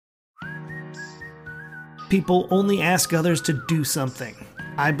People only ask others to do something.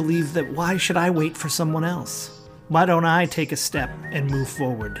 I believe that why should I wait for someone else? Why don't I take a step and move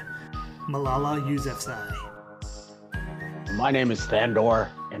forward? Malala Yousafzai. My name is Thandor,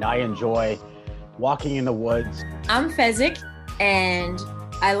 and I enjoy walking in the woods. I'm Fezzik, and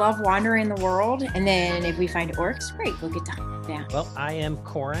I love wandering the world, and then if we find orcs, great, we'll get to yeah. Well, I am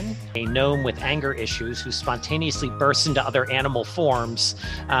Corin, a gnome with anger issues who spontaneously bursts into other animal forms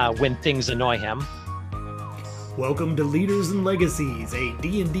when things annoy him. Welcome to Leaders and Legacies, a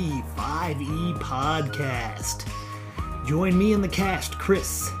D&D 5e podcast. Join me and the cast,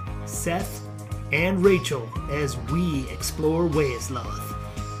 Chris, Seth, and Rachel, as we explore Weyasloth.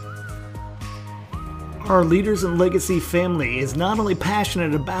 Our Leaders and Legacy family is not only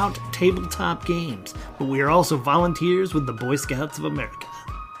passionate about tabletop games, but we are also volunteers with the Boy Scouts of America.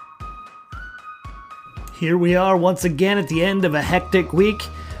 Here we are once again at the end of a hectic week.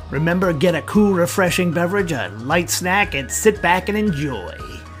 Remember, get a cool, refreshing beverage, a light snack, and sit back and enjoy.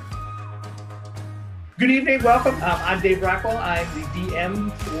 Good evening, welcome. I'm Dave Rockwell. I'm the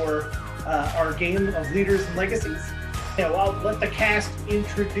DM for our game of Leaders and Legacies. I'll let the cast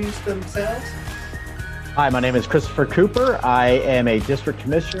introduce themselves. Hi, my name is Christopher Cooper. I am a district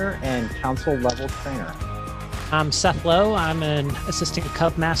commissioner and council level trainer. I'm Seth Lowe. I'm an assistant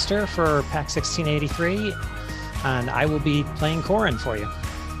cub master for PAC 1683, and I will be playing Corin for you.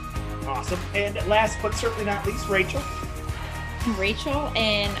 Awesome. And last but certainly not least, Rachel. I'm Rachel,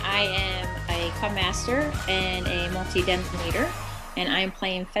 and I am a Cub Master and a multi-den leader, and I am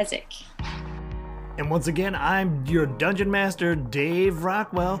playing Fezzik. And once again, I'm your Dungeon Master, Dave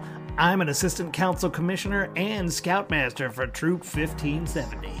Rockwell. I'm an Assistant Council Commissioner and Scoutmaster for Troop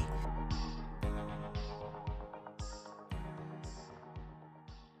 1570.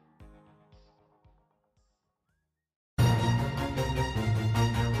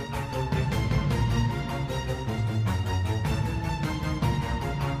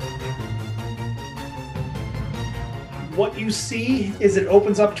 What you see is it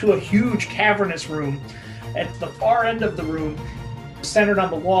opens up to a huge cavernous room. At the far end of the room, centered on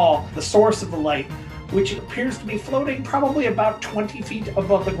the wall, the source of the light, which appears to be floating probably about 20 feet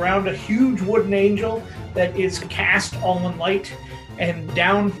above the ground, a huge wooden angel that is cast all in light. And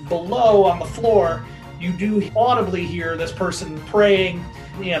down below on the floor, you do audibly hear this person praying,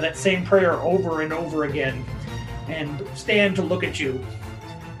 that same prayer over and over again, and stand to look at you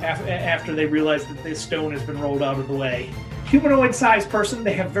after they realize that this stone has been rolled out of the way. Humanoid-sized person,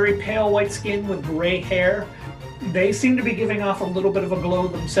 they have very pale white skin with gray hair. They seem to be giving off a little bit of a glow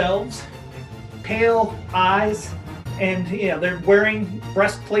themselves. Pale eyes, and they're wearing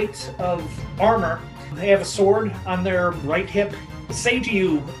breastplates of armor. They have a sword on their right hip. Say to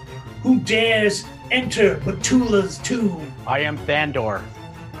you, who dares enter Batula's tomb? I am Thandor,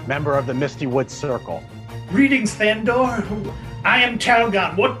 member of the Misty Woods Circle. Greetings, Thandor. I am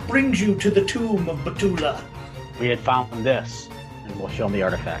Talgon. What brings you to the tomb of Batula? We had found this, and we'll show them the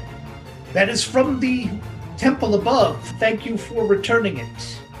artifact. That is from the temple above. Thank you for returning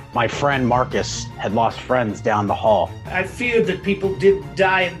it. My friend Marcus had lost friends down the hall. I feared that people did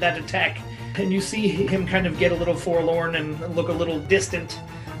die in that attack, and you see him kind of get a little forlorn and look a little distant.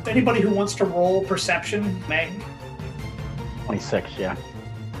 Anybody who wants to roll perception, may? 26, yeah.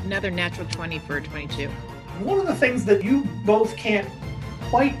 Another natural 20 for 22. One of the things that you both can't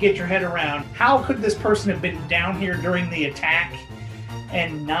quite get your head around, how could this person have been down here during the attack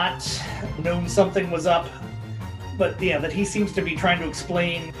and not known something was up? But that he seems to be trying to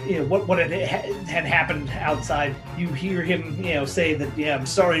explain what had happened outside. You hear him say that, I'm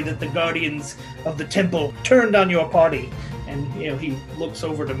sorry that the guardians of the temple turned on your party. And he looks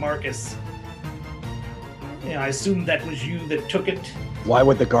over to Marcus. I assume that was you that took it. Why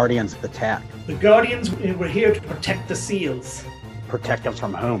would the Guardians attack? The Guardians were here to protect the seals. Protect them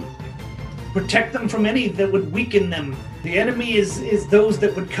from whom? Protect them from any that would weaken them. The enemy is those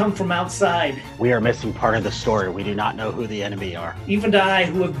that would come from outside. We are missing part of the story. We do not know who the enemy are. Even I,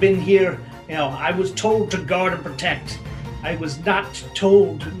 who have been here, I was told to guard and protect. I was not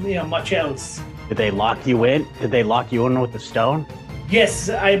told, much else. Did they lock you in? Did they lock you in with the stone? Yes,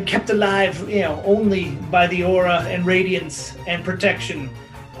 I am kept alive, only by the aura and radiance and protection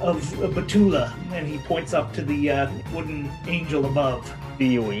of Batula. And he points up to the wooden angel above. Do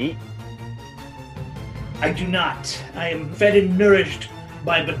you eat? I do not. I am fed and nourished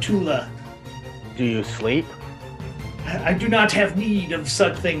by Batula. Do you sleep? I do not have need of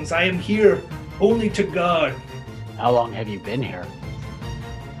such things. I am here only to guard. How long have you been here?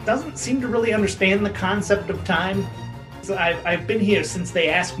 Doesn't seem to really understand the concept of time. So I've been here since they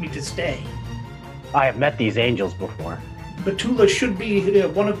asked me to stay. I have met these angels before. Batula should be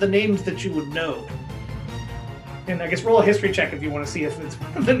one of the names that you would know. And I guess roll a history check if you want to see if it's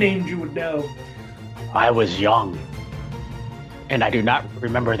one of the names you would know. I was young, and I do not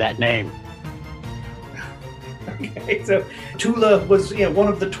remember that name. Okay, so Tula was one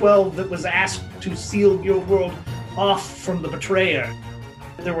of the 12 that was asked to seal your world off from the betrayer.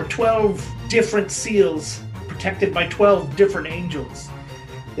 There were 12 different seals protected by 12 different angels.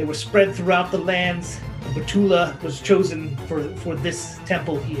 They were spread throughout the lands. Betula was chosen for this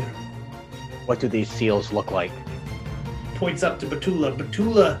temple here. What do these seals look like? Points up to Betula.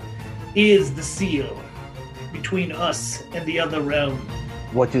 Betula is the seal between us and the other realm.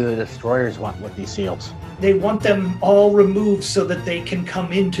 What do the destroyers want with these seals? They want them all removed so that they can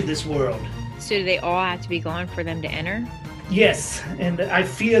come into this world. So do they all have to be gone for them to enter? Yes, and I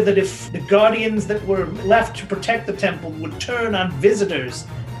fear that if the guardians that were left to protect the temple would turn on visitors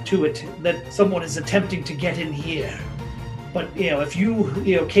to it, that someone is attempting to get in here. But, if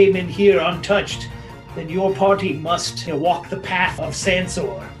you came in here untouched, then your party must walk the path of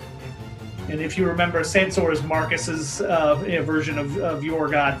Sansor. And if you remember, Sansor is Marcus's version of your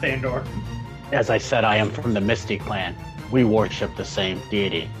god, Thandor. As I said, I am from the Misty clan. We worship the same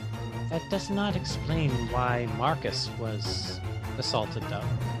deity. That does not explain why Marcus was assaulted, though.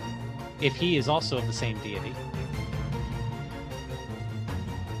 If he is also of the same deity.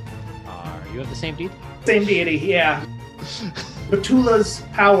 Are you of the same deity? Same deity, yeah. Betula's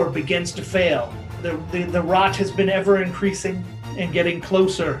power begins to fail. The rot has been ever increasing and getting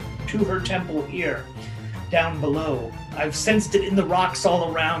closer to her temple here, down below. I've sensed it in the rocks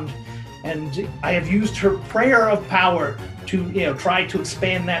all around, and I have used her prayer of power to try to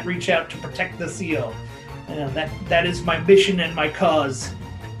expand that reach out to protect the seal. That is my mission and my cause.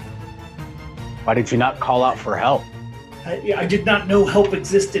 Why did you not call out for help? I did not know help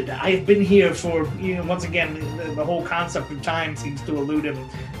existed. I have been here for, once again, the whole concept of time seems to elude him,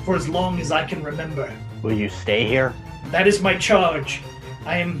 for as long as I can remember. Will you stay here? That is my charge.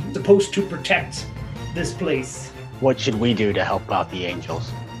 I am supposed to protect this place. What should we do to help out the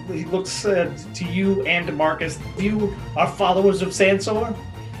angels? He looks to you and to Marcus. You are followers of Sansor?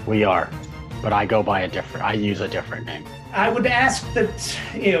 We are, but I use a different name. I would ask that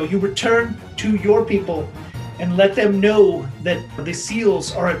you return to your people and let them know that the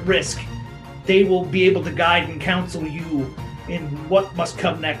seals are at risk. They will be able to guide and counsel you in what must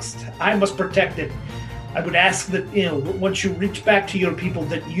come next. I must protect it. I would ask that once you reach back to your people,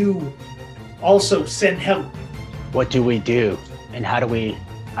 that you also send help. What do we do, and how do we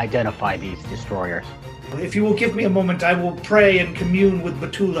identify these destroyers? If you will give me a moment, I will pray and commune with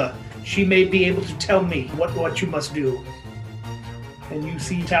Betula. She may be able to tell me what you must do. And you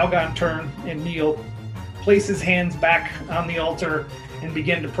see Talgon turn and kneel, place his hands back on the altar, and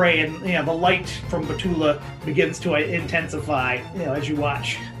begin to pray. And the light from Betula begins to intensify as you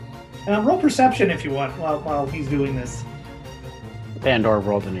watch. Roll perception if you want while he's doing this. Thandor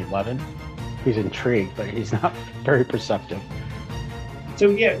rolled an 11. He's intrigued, but he's not very perceptive. So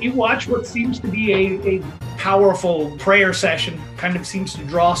you watch what seems to be a powerful prayer session. Kind of seems to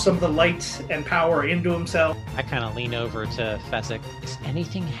draw some of the light and power into himself. I kind of lean over to Fezzik. Is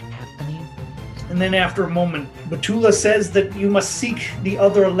anything happening? And then after a moment, Betula says that you must seek the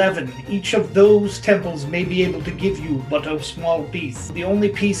other 11. Each of those temples may be able to give you but a small piece. The only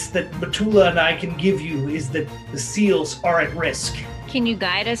piece that Betula and I can give you is that the seals are at risk. Can you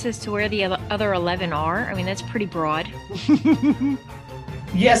guide us as to where the other 11 are? I mean, that's pretty broad.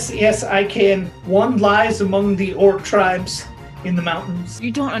 Yes, I can. One lies among the orc tribes in the mountains.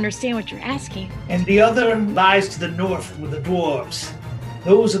 You don't understand what you're asking. And the other lies to the north with the dwarves.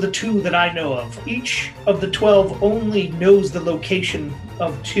 Those are the two that I know of. Each of the 12 only knows the location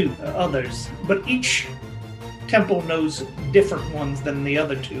of two others, but each temple knows different ones than the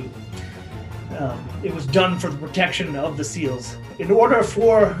other two. It was done for the protection of the seals. In order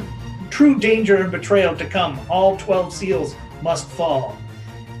for true danger and betrayal to come, all 12 seals must fall.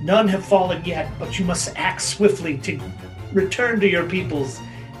 None have fallen yet, but you must act swiftly to return to your peoples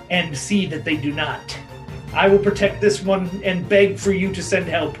and see that they do not. I will protect this one and beg for you to send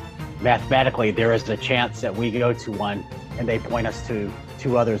help. Mathematically, there is the chance that we go to one and they point us to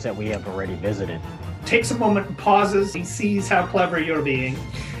two others that we have already visited. Takes a moment and pauses. He sees how clever you're being.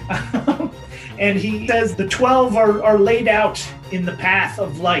 And he says the 12 are laid out in the path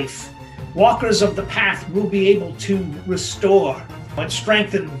of life. Walkers of the path will be able to restore and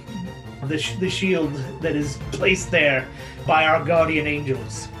strengthen the shield that is placed there by our guardian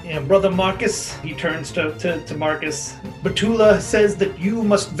angels. Brother Marcus, he turns to Marcus. Betula says that you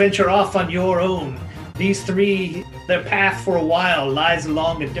must venture off on your own. These three, their path for a while lies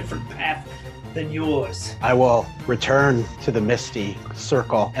along a different path than yours. I will return to the Misty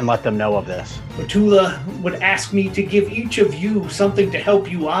Circle and let them know of this. Batula would ask me to give each of you something to help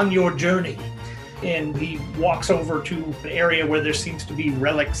you on your journey. And he walks over to an area where there seems to be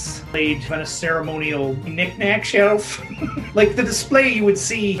relics laid on a ceremonial knick-knack shelf. Like the display you would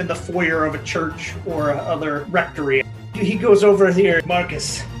see in the foyer of a church or other rectory. He goes over here,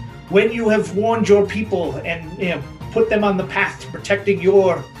 Marcus. When you have warned your people and put them on the path to protecting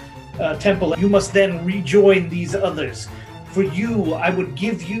your temple, you must then rejoin these others. For you, I would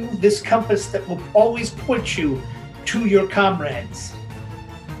give you this compass that will always point you to your comrades.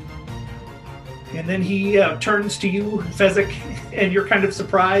 And then he turns to you, Fezzik, and you're kind of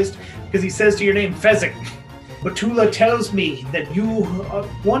surprised because he says to your name, Fezzik. Batula tells me that you are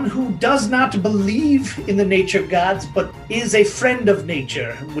one who does not believe in the nature gods, but is a friend of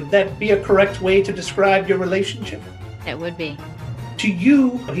nature. Would that be a correct way to describe your relationship? It would be. To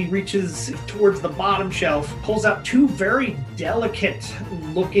you, he reaches towards the bottom shelf, pulls out two very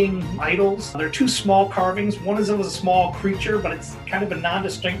delicate-looking idols. They're two small carvings. One is of a small creature, but it's kind of a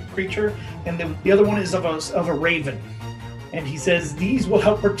non-distinct creature, and the other one is of a raven. And he says, these will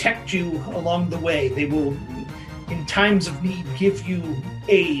help protect you along the way. They will, in times of need, give you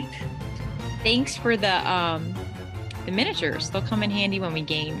aid. Thanks for the miniatures. They'll come in handy when we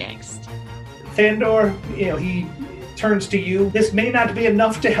game next. Thandor, he turns to you. This may not be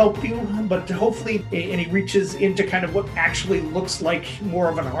enough to help you, but hopefully, and he reaches into kind of what actually looks like more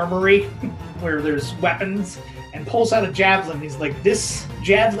of an armory where there's weapons and pulls out a javelin. He's like, this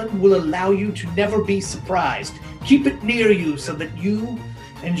javelin will allow you to never be surprised. Keep it near you so that you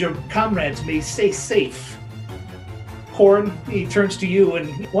and your comrades may stay safe. Corrin, he turns to you,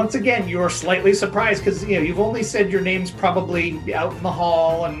 and once again, you're slightly surprised because you've only said your names probably out in the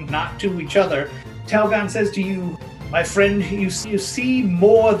hall and not to each other. Talgon says to you, my friend, you see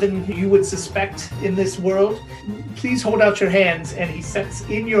more than you would suspect in this world. Please hold out your hands, and he sets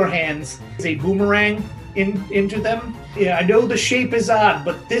in your hands a boomerang into them. I know the shape is odd,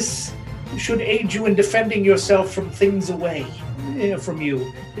 but this should aid you in defending yourself from things away from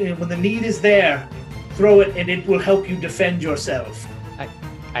you. When the need is there, throw it, and it will help you defend yourself.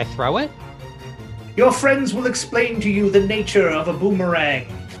 I throw it? Your friends will explain to you the nature of a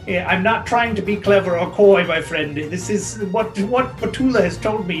boomerang. I'm not trying to be clever or coy, my friend. This is what Batula has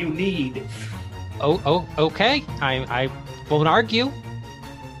told me you need. Oh, okay. I won't argue.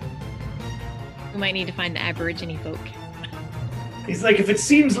 We might need to find the Aborigine folk. He's like, if it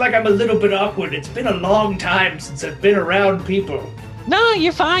seems like I'm a little bit awkward, it's been a long time since I've been around people. No,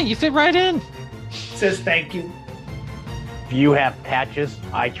 you're fine. You fit right in. Says thank you. If you have patches,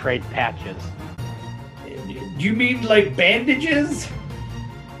 I trade patches. Do you mean like bandages?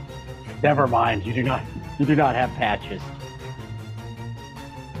 Never mind, you do not have patches.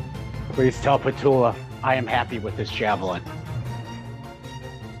 Please tell Batula I am happy with this javelin.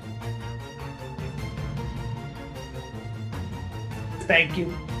 Thank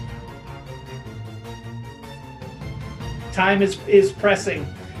you. Time is pressing.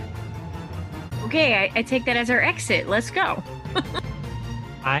 Okay, I take that as our exit. Let's go.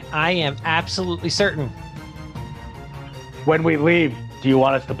 I am absolutely certain. When we leave, do you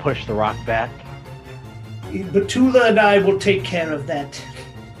want us to push the rock back? Batula and I will take care of that.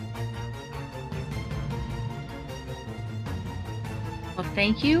 Well,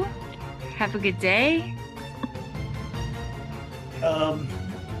 thank you. Have a good day.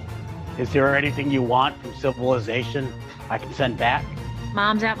 Is there anything you want from civilization I can send back?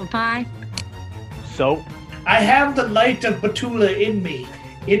 Mom's apple pie. Soap? I have the light of Batula in me.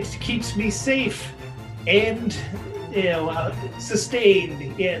 It keeps me safe and,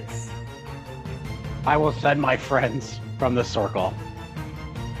 sustained. Yes. I will send my friends from the circle.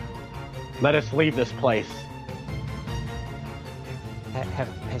 Let us leave this place.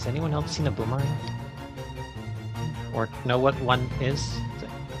 Has anyone else seen a boomerang? Or know what one is?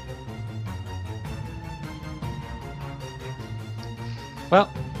 Well,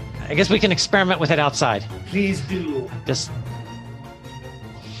 I guess we can experiment with it outside. Please do. Just...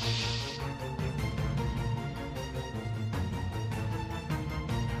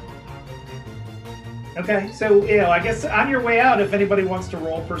 Okay, so, I guess on your way out, if anybody wants to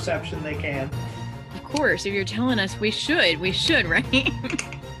roll perception, they can. Of course, if you're telling us we should, right?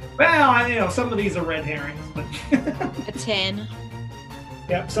 Well, some of these are red herrings, but... A 10.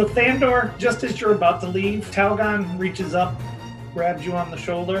 Yep, so Thandor, just as you're about to leave, Talgon reaches up, grabs you on the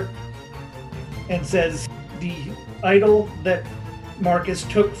shoulder, and says, the idol that Marcus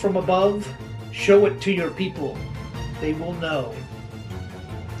took from above, show it to your people. They will know.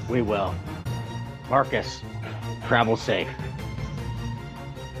 We will. Marcus, travel safe.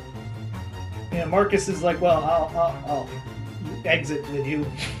 Yeah, Marcus is like, well, I'll exit with you.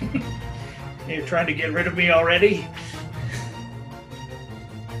 You're trying to get rid of me already?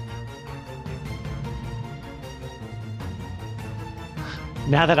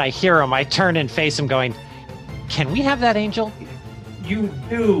 Now that I hear him, I turn and face him going, can we have that angel? You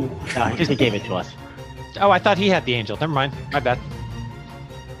do. No, he gave it to us. Oh, I thought he had the angel. Never mind. My bad.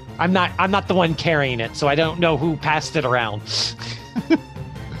 I'm not the one carrying it, so I don't know who passed it around.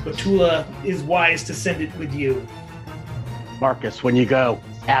 But Tula is wise to send it with you. Marcus, when you go,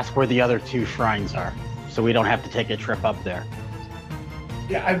 ask where the other 2 shrines are, so we don't have to take a trip up there.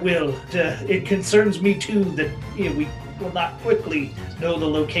 Yeah, I will. It concerns me too that we will not quickly know the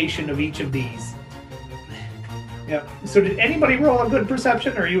location of each of these. Yeah. So did anybody roll a good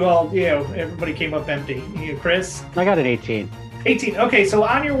perception, or you all, everybody came up empty? Chris? I got an 18. 18. Okay, so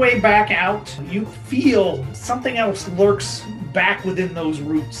on your way back out, you feel something else lurks back within those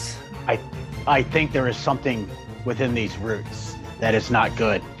roots. I think there is something within these roots that is not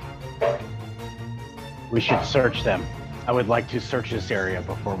good. We should search them. I would like to search this area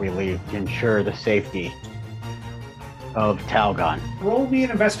before we leave to ensure the safety of Talgon. Roll me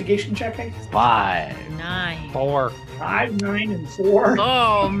an investigation check, eh? 5. 9. 4. 5, 9, and 4.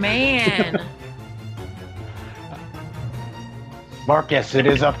 Oh, man. Marcus, it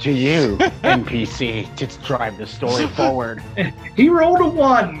is up to you, NPC, to drive the story forward. He rolled a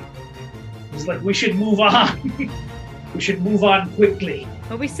 1. He's like, we should move on. We should move on quickly.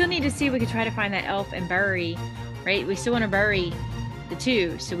 But we still need to see if we could try to find that elf and bury, right? We still want to bury the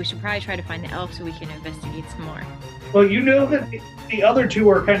 2, so we should probably try to find the elf so we can investigate some more. Well, you know that the other 2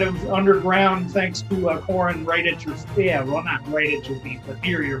 are kind of underground thanks to Corin right at your feet. Yeah, well, not right at your feet, but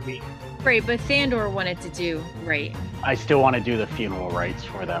near your feet. Right, but Thandor wanted to do right. I still want to do the funeral rites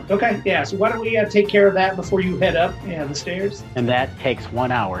for them. Okay, yeah, so why don't we take care of that before you head up the stairs? And that takes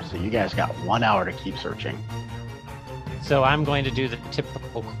 1 hour, so you guys got 1 hour to keep searching. So I'm going to do the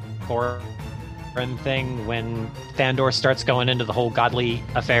typical Corin thing when Thandor starts going into the whole godly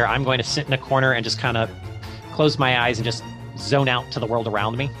affair. I'm going to sit in a corner and just kind of close my eyes and just zone out to the world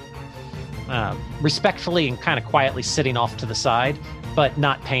around me. Respectfully and kind of quietly sitting off to the side, but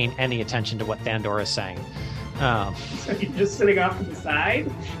not paying any attention to what Thandor is saying. So you're just sitting off to the side?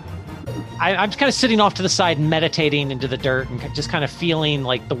 I'm just kind of sitting off to the side and meditating into the dirt and just kind of feeling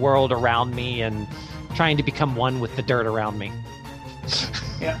like the world around me and trying to become one with the dirt around me.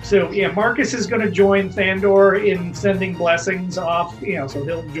 Yeah, so Marcus is going to join Thandor in sending blessings off, so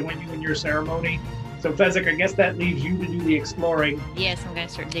he'll join you in your ceremony. So Fezzik, I guess that leaves you to do the exploring. Yes, I'm going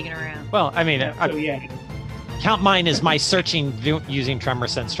to start digging around. Well, I mean, count mine as my searching using tremor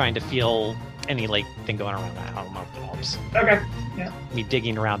sense, trying to feel any thing going around. I don't know if it helps. Okay. Yeah. Me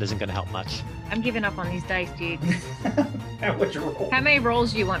digging around isn't going to help much. I'm giving up on these dice, dude. What's your roll? How many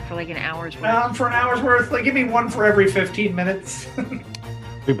rolls do you want for an hour's worth? For an hour's worth, give me 1 for every 15 minutes.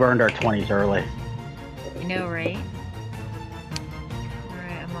 We burned our 20s early. I know, right?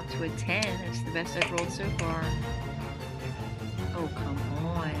 Alright, I'm up to a 10. It's the best I've rolled so far. Oh, come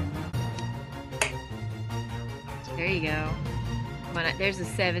on. There you go. There's a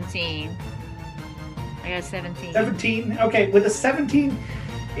 17. I got a 17. 17? Okay, with a 17,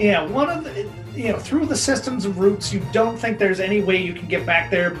 one of the, through the systems of roots, you don't think there's any way you can get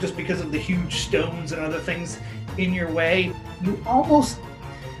back there just because of the huge stones and other things in your way. You almost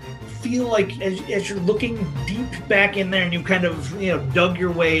feel like as you're looking deep back in there and you kind of, dug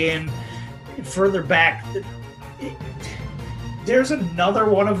your way in further back, there's another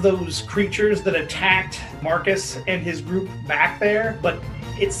one of those creatures that attacked Marcus and his group back there, but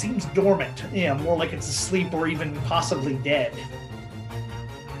it seems dormant. More like it's asleep or even possibly dead.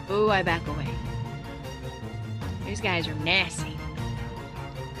 Oh, I back away. These guys are nasty.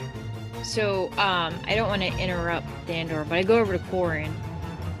 So, I don't want to interrupt Thandor, but I go over to Corin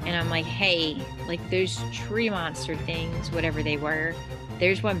and I'm like, hey, those tree monster things, whatever they were,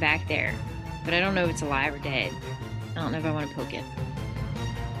 there's one back there, but I don't know if it's alive or dead. I don't know if I want to poke it.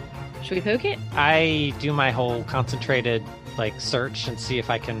 Should we poke it? I do my whole concentrated search and see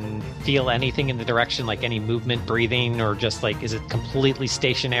if I can feel anything in the direction, any movement, breathing, or just is it completely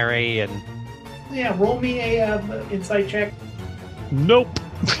stationary? And roll me a insight check. Nope.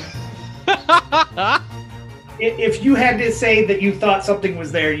 If you had to say that you thought something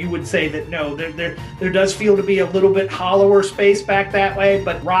was there, you would say that no. There does feel to be a little bit hollower space back that way,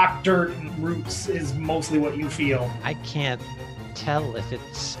 but rock, dirt, and roots is mostly what you feel. I can't tell if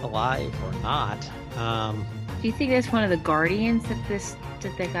it's alive or not. Do you think that's one of the guardians that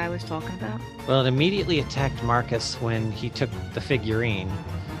that guy was talking about? Well, it immediately attacked Marcus when he took the figurine.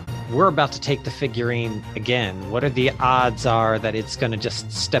 We're about to take the figurine again. What are the odds that it's going to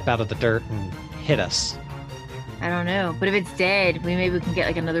just step out of the dirt and hit us? I don't know. But if it's dead, maybe we can get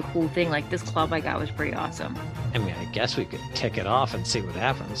like another cool thing. Like this club I got was pretty awesome. I mean, I guess we could tick it off and see what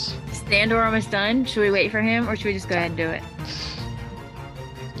happens. Is Thandor almost done? Should we wait for him or should we just go ahead and do it?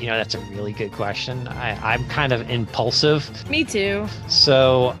 You know, that's a really good question. I'm kind of impulsive. Me too.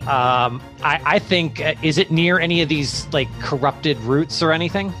 So I think, is it near any of these like corrupted roots or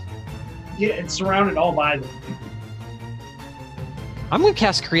anything? Yeah, it's surrounded all by them. I'm going to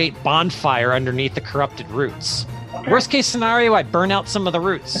cast Create Bonfire underneath the corrupted roots. Okay. Worst case scenario, I burn out some of the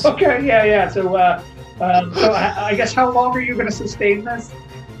roots. Okay, yeah. So I guess how long are you going to sustain this?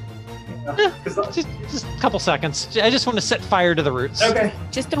 Just a couple seconds. I just want to set fire to the roots. Okay.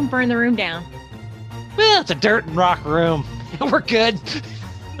 Just don't burn the room down. Well, it's a dirt and rock room. We're good.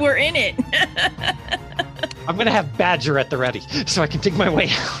 We're in it. I'm going to have Badger at the ready so I can dig my way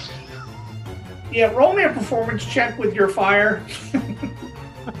out. Yeah, roll me a performance check with your fire.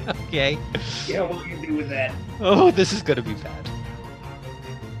 Okay. Yeah, what do you do with that? Oh, this is going to be bad.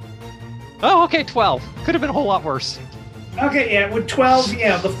 Oh, okay, 12. Could have been a whole lot worse. Okay, yeah, with 12,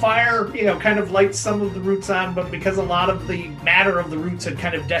 the fire, kind of lights some of the roots on, but because a lot of the matter of the roots had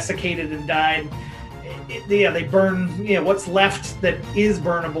kind of desiccated and died, they burn, what's left that is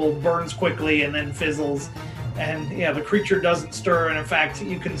burnable burns quickly and then fizzles. And, the creature doesn't stir, and in fact,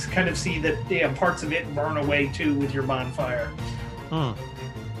 you can kind of see that parts of it burn away too with your bonfire. Hmm.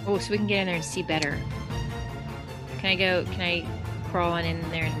 Oh, so we can get in there and see better. Can I crawl on in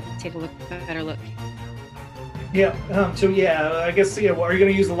there and take a better look? Yeah, I guess, are you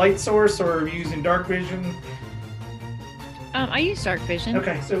going to use a light source or are you using dark vision? I use dark vision.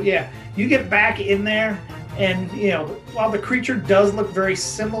 Okay, so you get back in there, and while the creature does look very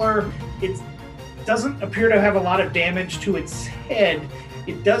similar, it doesn't appear to have a lot of damage to its head.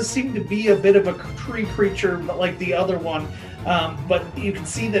 It does seem to be a bit of a tree creature, but like the other one. But you can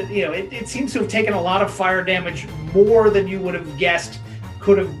see that it seems to have taken a lot of fire damage, more than you would have guessed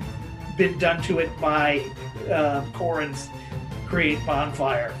could have been done to it by Corin's Create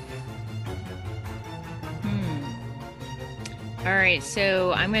Bonfire. All right,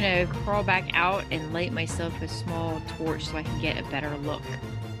 so I'm gonna crawl back out and light myself a small torch so I can get a better look.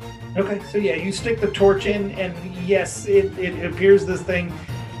 Okay, so you stick the torch in, and yes, it appears this thing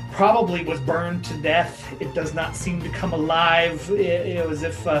probably was burned to death. It does not seem to come alive, as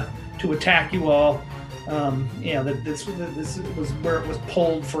if to attack you all. That this was where it was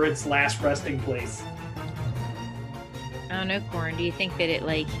pulled for its last resting place. I don't know, Corin. Do you think that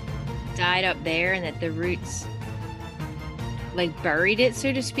it died up there and that the roots buried it,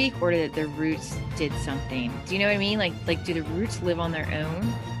 so to speak, or that the roots did something? Do you know what I mean? Like do the roots live on their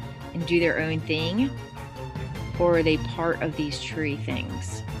own and do their own thing, or are they part of these tree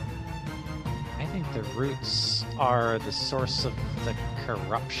things? I think the roots are the source of the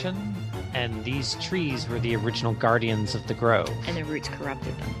corruption, and these trees were the original guardians of the grove. And the roots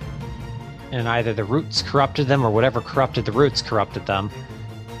corrupted them. And either the roots corrupted them, or whatever corrupted the roots corrupted them.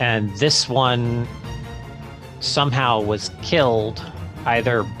 And this one somehow was killed,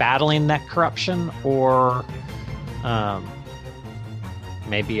 either battling that corruption, or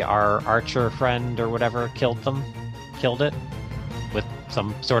maybe our archer friend or whatever killed it with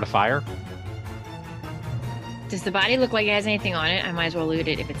some sort of fire. Does the body look like it has anything on it? I might as well loot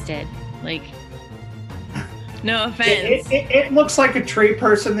it if it's dead. No offense. It looks like a tree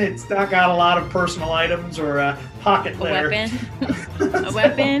person that's not got a lot of personal items or a pocket litter. A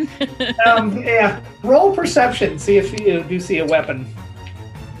weapon? Roll perception. See if you do see a weapon.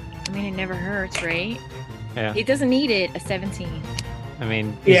 I mean, it never hurts, right? Yeah. It doesn't need it. A 17. I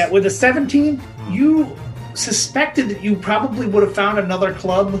mean... with a 17, you suspected that you probably would have found another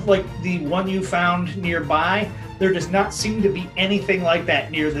club like the one you found nearby. There does not seem to be anything like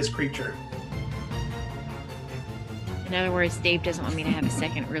that near this creature. In other words, Dave doesn't want me to have a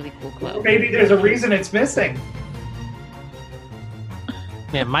second really cool club. Maybe there's a reason it's missing.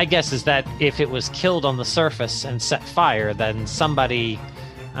 Yeah, my guess is that if it was killed on the surface and set fire, then somebody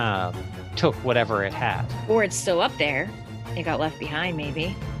took whatever it had. Or it's still up there. It got left behind,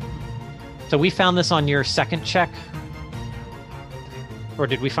 maybe. So we found this on your second check? Or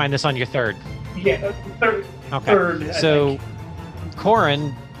did we find this on your third? Yeah, third. Okay. Third, so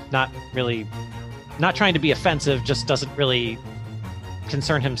Corin, not trying to be offensive, just doesn't really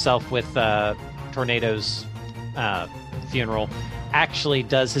concern himself with Tornado's funeral, actually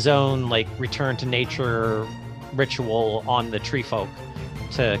does his own return to nature ritual on the tree folk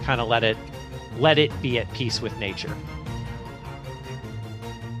to kind of let it be at peace with nature.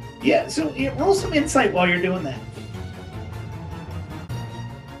 Yeah, so roll some insight while you're doing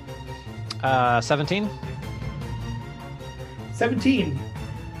that. 17? 17.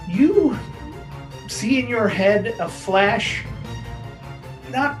 You see in your head a flash.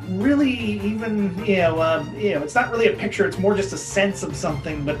 Not really even, it's not really a picture. It's more just a sense of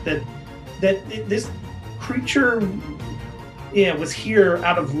something, but this creature, was here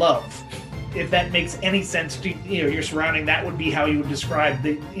out of love. If that makes any sense to your surrounding, that would be how you would describe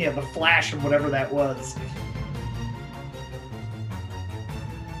the flash of whatever that was.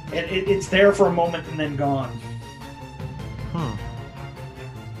 It's there for a moment and then gone.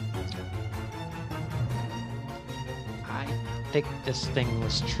 I think this thing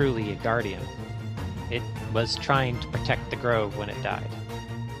was truly a guardian. It was trying to protect the grove when it died.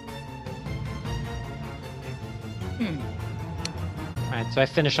 Alright, so I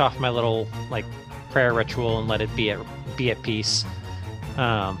finish off my little prayer ritual and let it be at peace.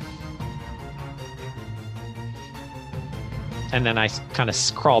 And then I kind of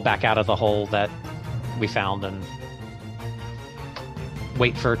crawl back out of the hole that we found and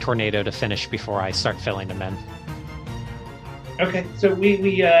wait for a tornado to finish before I start filling them in. Okay, so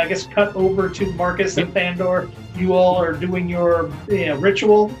we I guess cut over to Marcus and Thandor. You all are doing your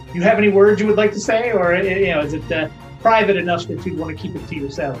ritual. You have any words you would like to say, or is it private enough that you want to keep it to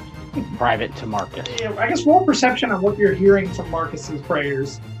yourself? Private to Marcus. I guess roll perception on what you're hearing from Marcus's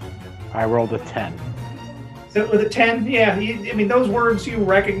prayers. I rolled a 10. So with a 10, those words you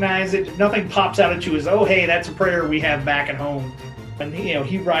recognize. It nothing pops out at you as, oh, hey, that's a prayer we have back at home. And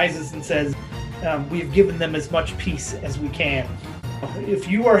he rises and says, we've given them as much peace as we can. If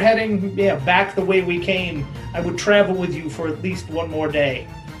you are heading back the way we came, I would travel with you for at least one more day.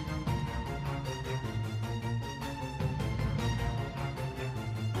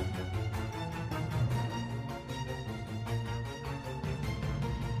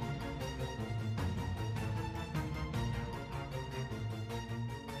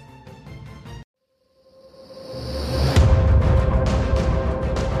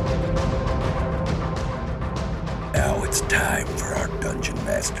 Now it's time for our Dungeon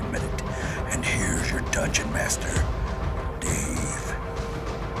Master Minute. And here's your Dungeon Master, Dave.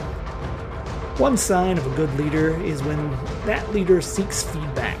 One sign of a good leader is when that leader seeks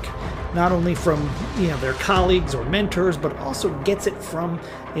feedback, not only from their colleagues or mentors, but also gets it from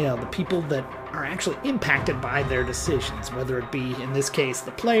the people that are actually impacted by their decisions, whether it be, in this case,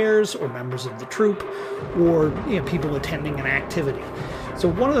 the players or members of the troupe, or people attending an activity. So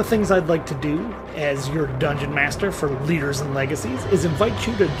one of the things I'd like to do as your Dungeon Master for Leaders and Legacies is invite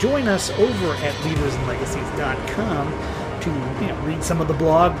you to join us over at leadersandlegacies.com to read some of the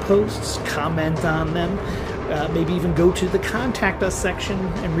blog posts, comment on them, maybe even go to the Contact Us section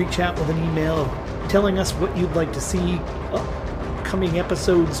and reach out with an email telling us what you'd like to see upcoming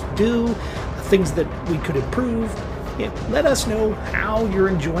episodes do, things that we could improve. Let us know how you're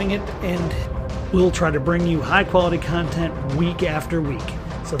enjoying it, and we'll try to bring you high-quality content week after week.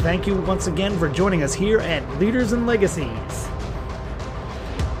 So thank you once again for joining us here at Leaders and Legacies.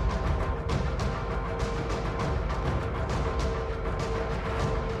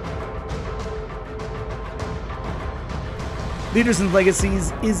 Leaders and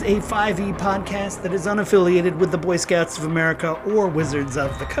Legacies is a 5e podcast that is unaffiliated with the Boy Scouts of America or Wizards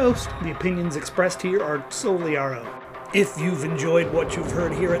of the Coast. The opinions expressed here are solely our own. If you've enjoyed what you've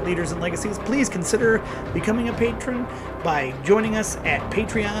heard here at Leaders and Legacies, please consider becoming a patron by joining us at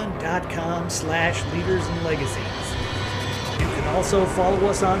patreon.com/leadersandlegacies. You can also follow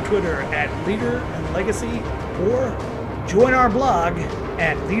us on Twitter at Leader and Legacy, or join our blog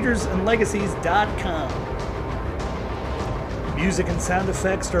at leadersandlegacies.com. Music and sound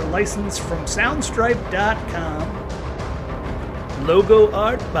effects are licensed from soundstripe.com. Logo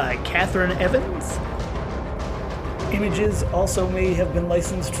art by Catherine Evans. Images also may have been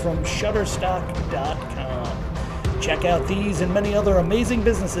licensed from Shutterstock.com. Check out these and many other amazing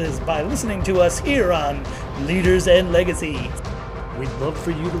businesses by listening to us here on Leaders and Legacies. We'd love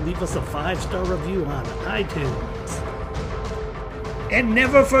for you to leave us a 5-star review on iTunes. And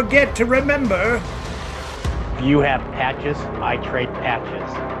never forget to remember, If you have patches, I trade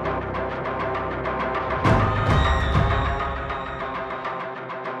patches.